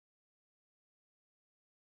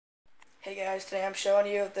Hey guys, today I'm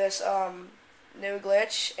showing you this new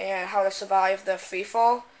glitch and how to survive the free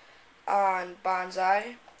fall on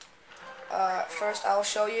Banzai. First I'll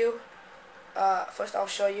show you the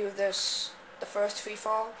first free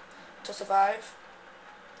fall to survive.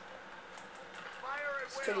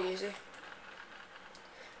 It's pretty easy.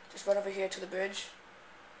 Just run over here to the bridge.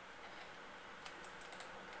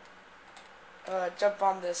 Jump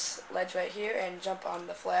on this ledge right here and jump on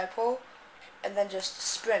the flagpole, and then just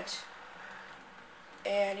sprint.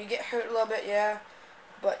 And you get hurt a little bit, yeah,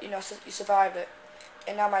 but you survived it.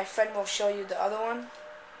 And now my friend will show you the other one.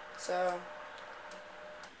 So,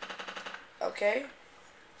 okay,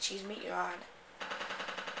 cheese meat, you're on.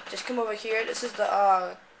 Just come over here. This is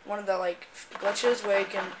the one of the glitches where you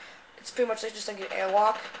can. It's pretty much like just like an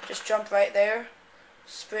airwalk. Just jump right there,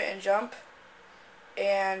 sprint and jump,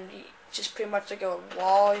 and just pretty much like a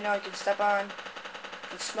wall. You can step on. You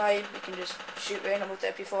can snipe. You can just shoot random with the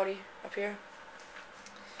MP40 up here.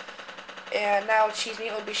 And now Cheese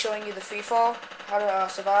Meat will be showing you the free fall, how to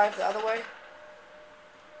survive the other way.